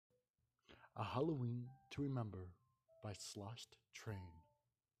A Halloween to Remember by Sloshed Train.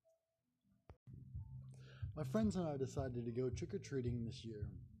 My friends and I decided to go trick-or-treating this year.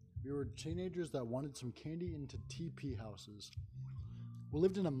 We were teenagers that wanted some candy into TP houses. We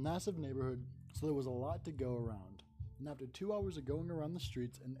lived in a massive neighborhood, so there was a lot to go around. And after 2 hours of going around the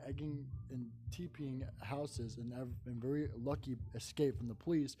streets and egging and TPing houses and very lucky escape from the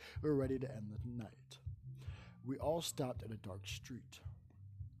police, we were ready to end the night. We all stopped at a dark street.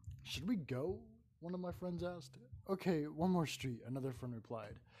 "Should we go?" one of my friends asked. "Okay, one more street," another friend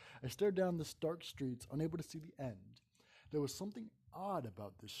replied. I stared down the dark streets, unable to see the end. There was something odd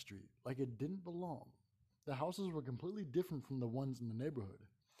about this street, like it didn't belong. The houses were completely different from the ones in the neighborhood.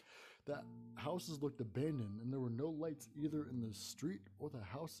 The houses looked abandoned, and there were no lights either in the street or the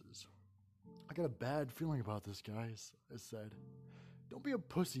houses. "I got a bad feeling about this, guys," I said. "Don't be a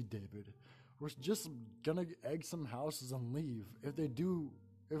pussy, David. We're just gonna egg some houses and leave. If they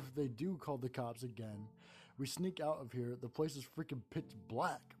do call the cops again, we sneak out of here. The place is freaking pitch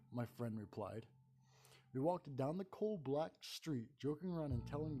black," my friend replied. We walked down the coal black street, joking around and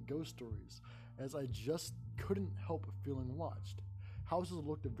telling ghost stories, as I just couldn't help feeling watched. Houses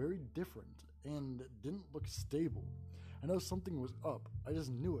looked very different and didn't look stable. I know something was up. I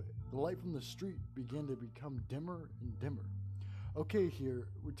just knew it. The light from the street began to become dimmer and dimmer. "Okay, here."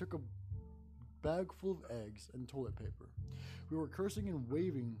 We took a bag full of eggs and toilet paper. We were cursing and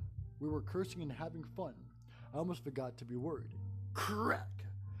waving. We were cursing and having fun. I almost forgot to be worried. Crack!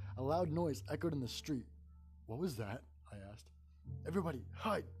 A loud noise echoed in the street. "What was that?" I asked. "Everybody,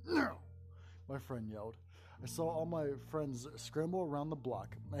 hide now!" my friend yelled. I saw all my friends scramble around the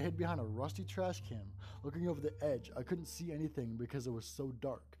block. I hid behind a rusty trash can. Looking over the edge, I couldn't see anything because it was so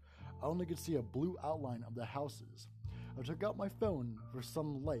dark. I only could see a blue outline of the houses. I took out my phone for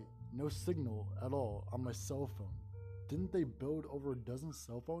some light. No signal at all on my cell phone. Didn't they build over a dozen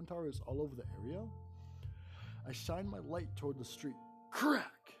cell phone towers all over the area? I shined my light toward the street.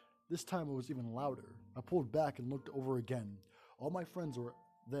 Crack! This time it was even louder. I pulled back and looked over again. All my friends were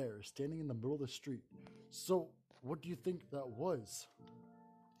there, standing in the middle of the street. "So, what do you think that was?"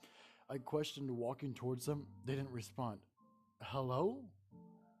 I questioned, walking towards them. They didn't respond. "Hello?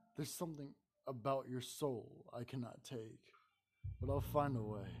 There's something about your soul I cannot take, but I'll find a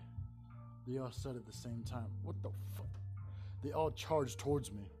way." They all said at the same time. "What the fuck?" They all charged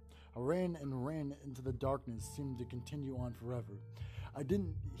towards me. I ran into the darkness, seemed to continue on forever. I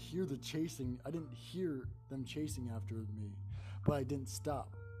didn't hear them chasing after me, but I didn't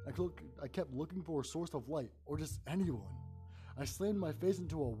stop. I kept looking for a source of light, or just anyone. I slammed my face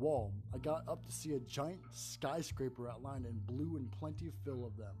into a wall. I got up to see a giant skyscraper outlined in blue and plenty fill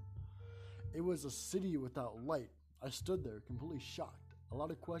of them. It was a city without light. I stood there, completely shocked. A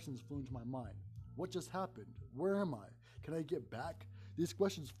lot of questions flew into my mind. What just happened? Where am I? Can I get back? These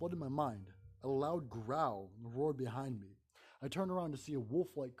questions flooded my mind. A loud growl roared behind me. I turned around to see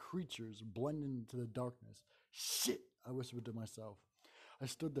wolf-like creatures blend into the darkness. "Shit!" I whispered to myself. I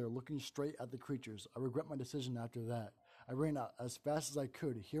stood there looking straight at the creatures. I regret my decision after that. I ran out as fast as I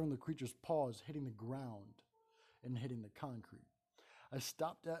could, hearing the creatures' paws hitting the ground and hitting the concrete. I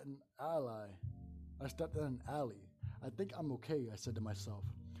stopped at an alley. "I think I'm okay," I said to myself.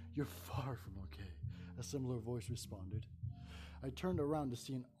 "You're far from okay," a similar voice responded. I turned around to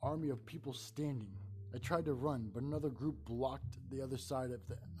see an army of people standing. I tried to run, but another group blocked the other side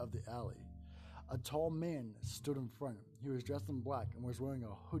of the alley. A tall man stood in front. He was dressed in black and was wearing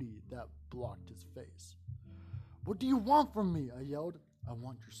a hoodie that blocked his face. "What do you want from me?" I yelled. "I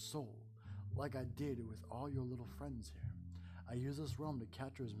want your soul, like I did with all your little friends here. I use this realm to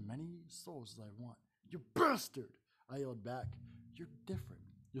capture as many souls as I want." "You bastard!" I yelled back. "You're different.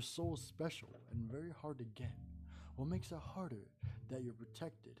 Your soul is special and very hard to get. What makes it harder? That you're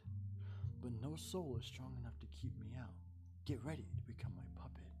protected. But no soul is strong enough to keep me out. Get ready to become my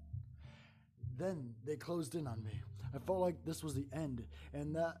puppet." Then they closed in on me. I felt like this was the end,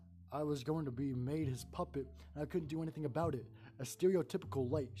 and that I was going to be made his puppet, and I couldn't do anything about it. A stereotypical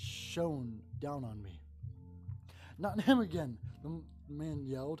light shone down on me. "Not him again," the man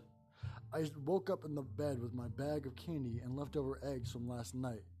yelled. I woke up in the bed with my bag of candy and leftover eggs from last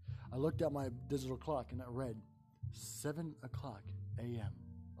night. I looked at my digital clock and it read 7:00 a.m.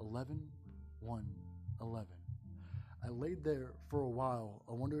 11:11. I laid there for a while.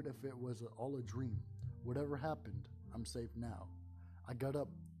 I wondered if it was all a dream. Whatever happened, I'm safe now. I got up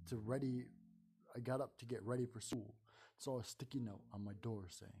to get ready for school. Saw a sticky note on my door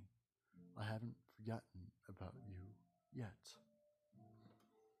saying, "I haven't forgotten about you yet."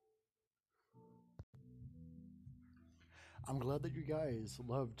 I'm glad that you guys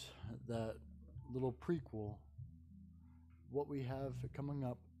loved that little prequel. What we have coming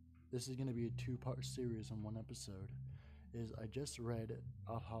up this is going to be a two-part series in one episode, is I just read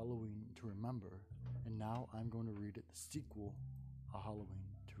A Halloween to Remember, and now I'm going to read the sequel, A Halloween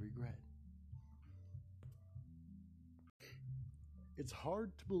to Regret. It's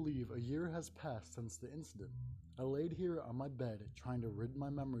hard to believe a year has passed since the incident. I laid here on my bed trying to rid my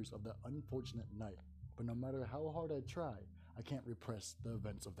memories of that unfortunate night, but no matter how hard I try, I can't repress the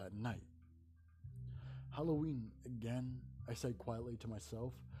events of that night. Halloween again, I said quietly to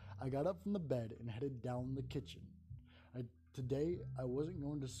myself. I got up from the bed and headed down the kitchen. Today, I wasn't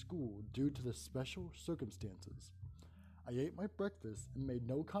going to school due to the special circumstances. I ate my breakfast and made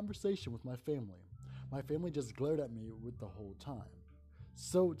no conversation with my family. My family just glared at me with the whole time.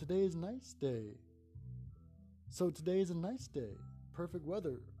 So today is a nice day. Perfect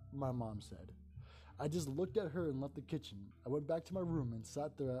weather, my mom said. I just looked at her and left the kitchen. I went back to my room and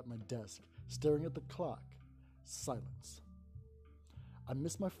sat there at my desk, staring at the clock. Silence. I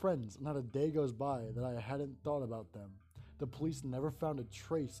miss my friends, and not a day goes by that I hadn't thought about them. The police never found a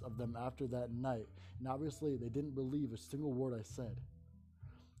trace of them after that night, and obviously they didn't believe a single word I said.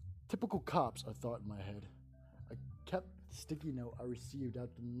 Typical cops, I thought in my head. I kept the sticky note I received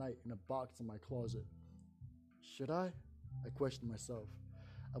after the night in a box in my closet. Should I? I questioned myself.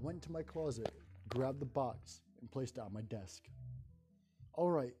 I went to my closet, grabbed the box, and placed it on my desk. All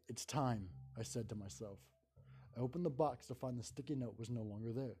right, it's time, I said to myself. I opened the box to find the sticky note was no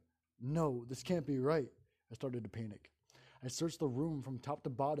longer there. No, this can't be right. I started to panic. I searched the room from top to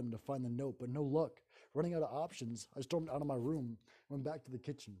bottom to find the note, but no luck. Running out of options, I stormed out of my room and went back to the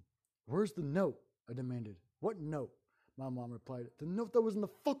kitchen. Where's the note? I demanded. What note? My mom replied. The note that was in the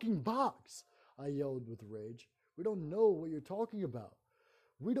fucking box! I yelled with rage. We don't know what you're talking about.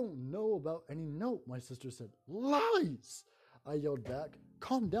 We don't know about any note, my sister said. Lies! I yelled back.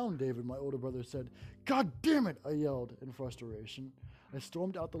 Calm down, David, my older brother said. God damn it, I yelled in frustration. I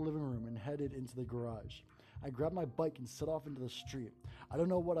stormed out the living room and headed into the garage. I grabbed my bike and set off into the street. I don't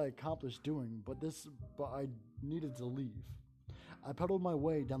know what I accomplished doing, but I needed to leave. I pedaled my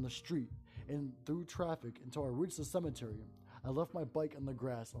way down the street and through traffic until I reached the cemetery. I left my bike on the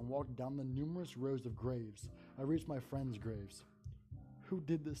grass and walked down the numerous rows of graves. I reached my friends' graves. Who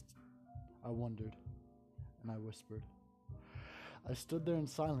did this? I wondered, and I whispered. I stood there in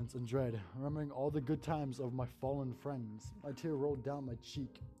silence and dread, remembering all the good times of my fallen friends. My tear rolled down my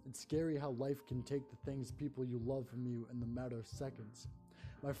cheek. It's scary how life can take the things people you love from you in the matter of seconds.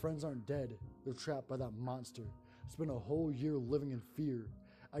 My friends aren't dead. They're trapped by that monster. I spent a whole year living in fear.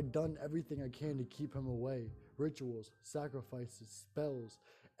 I'd done everything I can to keep him away. Rituals, sacrifices, spells,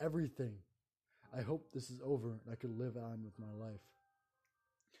 everything. I hope this is over and I could live on with my life.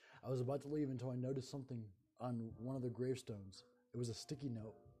 I was about to leave until I noticed something on one of the gravestones. It was a sticky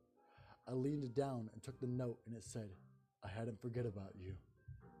note. I leaned down and took the note, and it said, I hadn't forget about you.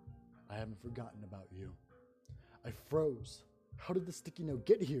 I haven't forgotten about you. I froze. How did the sticky note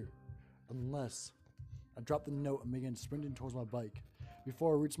get here? Unless... I dropped the note and began sprinting towards my bike.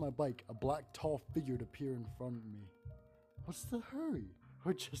 Before I reached my bike, a black, tall figure appeared in front of me. What's the hurry?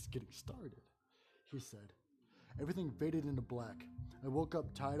 We're just getting started, he said. Everything faded into black. I woke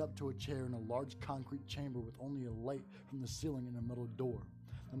up tied up to a chair in a large concrete chamber with only a light from the ceiling and a metal door.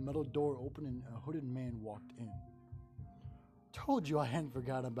 The metal door opened and a hooded man walked in. Told you I hadn't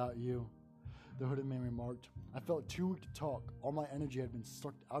forgotten about you, the hooded man remarked. I felt too weak to talk. All my energy had been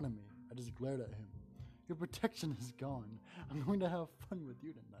sucked out of me. I just glared at him. Your protection is gone. I'm going to have fun with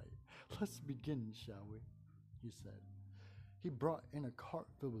you tonight. Let's begin, shall we? He said. He brought in a cart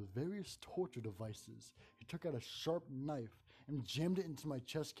filled with various torture devices. He took out a sharp knife and jammed it into my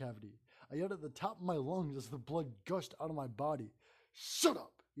chest cavity. I yelled at the top of my lungs as the blood gushed out of my body. Shut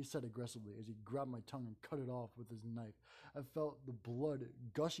up, he said aggressively as he grabbed my tongue and cut it off with his knife. I felt the blood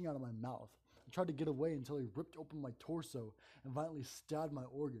gushing out of my mouth. I tried to get away until he ripped open my torso and violently stabbed my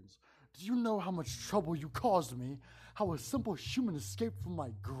organs. Do you know how much trouble you caused me? How a simple human escaped from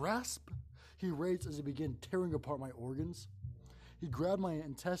my grasp? He raged as he began tearing apart my organs. He grabbed my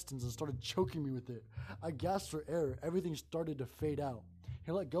intestines and started choking me with it. I gasped for air. Everything started to fade out.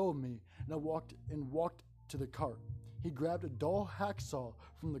 He let go of me, and I walked to the cart. He grabbed a dull hacksaw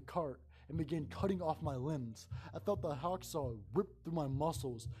from the cart and began cutting off my limbs. I felt the hacksaw rip through my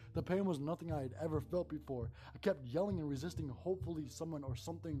muscles. The pain was nothing I had ever felt before. I kept yelling and resisting. Hopefully someone or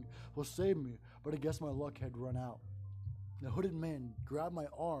something will save me, but I guess my luck had run out. The hooded man grabbed my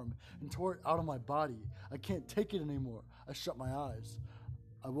arm and tore it out of my body. I can't take it anymore. I shut my eyes.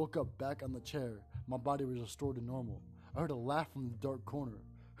 I woke up back on the chair. My body was restored to normal. I heard a laugh from the dark corner.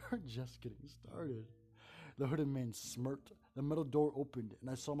 We're just getting started. The hooded man smirked. The metal door opened, and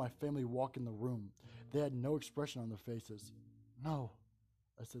I saw my family walk in the room. They had no expression on their faces. No,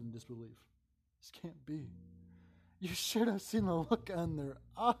 I said in disbelief. This can't be. You should have seen the look on their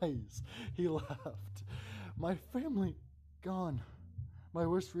eyes. He laughed. My family gone. My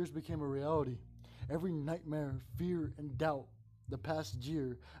worst fears became a reality. Every nightmare, fear, and doubt. The past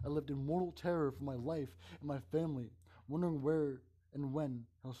year, I lived in mortal terror for my life and my family, wondering where and when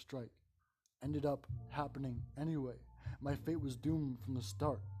he'll strike. Ended up happening anyway. My fate was doomed from the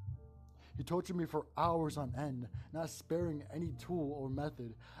start. He tortured me for hours on end, not sparing any tool or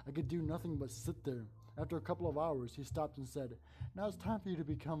method. I could do nothing but sit there. After a couple of hours, he stopped and said, "Now it's time for you to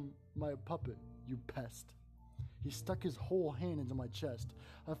become my puppet, you pest." He stuck his whole hand into my chest.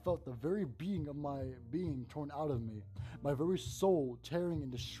 I felt the very being of my being torn out of me, my very soul tearing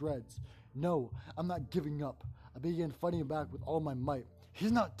into shreds. No, I'm not giving up. I began fighting back with all my might.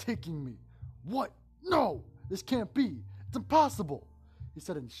 He's not taking me. What? No! This can't be. It's impossible, he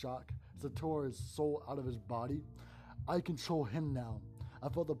said in shock as I tore his soul out of his body. I control him now. I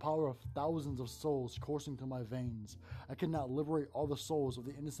felt the power of thousands of souls coursing through my veins. I could not liberate all the souls of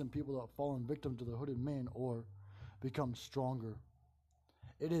the innocent people that have fallen victim to the hooded man or become stronger.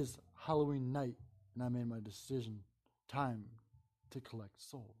 It is Halloween night, and I made my decision. Time to collect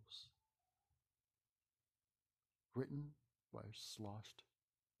souls. Written by Sloshed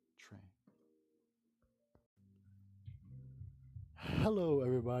Train. Hello,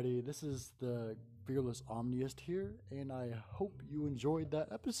 everybody. This is the Fearless Omniist here, and I hope you enjoyed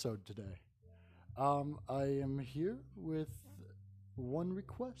that episode today. I am here with one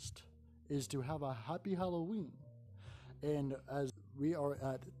request, is to have a happy Halloween. And as we are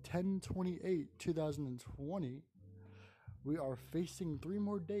at 10/28/2020, we are facing 3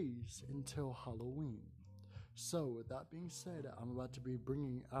 more days until Halloween. So, with that being said, I'm about to be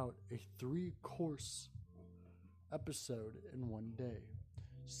bringing out a 3-course episode in one day.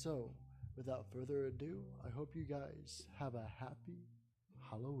 So, without further ado, I hope you guys have a happy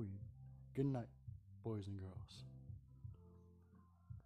Halloween. Good night, boys and girls.